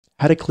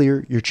how to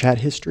clear your chat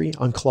history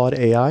on Claude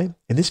AI.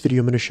 In this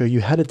video, I'm going to show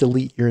you how to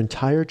delete your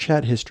entire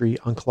chat history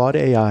on Claude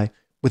AI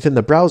within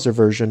the browser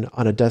version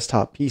on a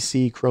desktop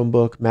PC,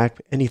 Chromebook,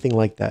 Mac, anything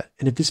like that.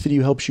 And if this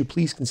video helps you,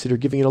 please consider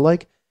giving it a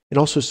like and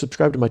also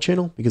subscribe to my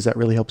channel because that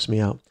really helps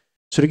me out.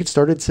 So to get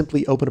started,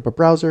 simply open up a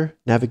browser,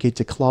 navigate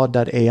to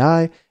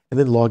claude.ai, and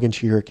then log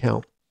into your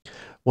account.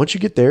 Once you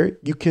get there,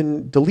 you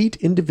can delete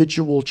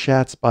individual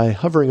chats by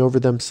hovering over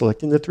them,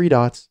 selecting the three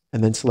dots,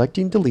 and then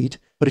selecting delete.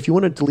 But if you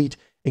want to delete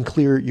and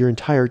clear your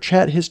entire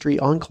chat history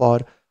on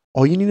Claude,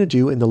 all you need to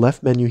do in the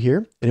left menu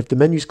here, and if the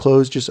menu's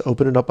closed, just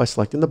open it up by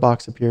selecting the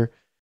box up here,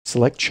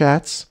 select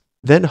chats,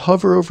 then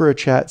hover over a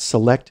chat,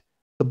 select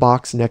the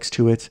box next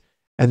to it,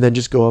 and then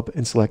just go up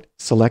and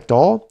select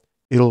all.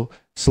 It'll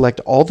select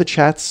all the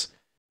chats.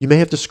 You may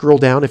have to scroll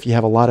down if you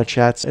have a lot of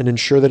chats and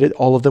ensure that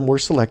all of them were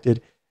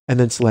selected, and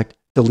then select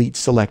delete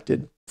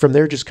selected. From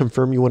there, just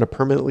confirm you want to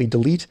permanently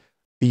delete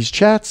these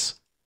chats,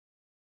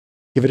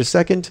 give it a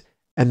second,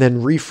 and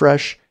then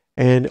refresh,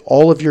 and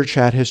all of your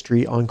chat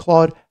history on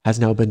Claude has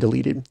now been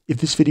deleted. If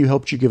this video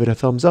helped you, give it a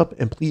thumbs up,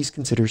 and please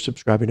consider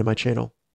subscribing to my channel.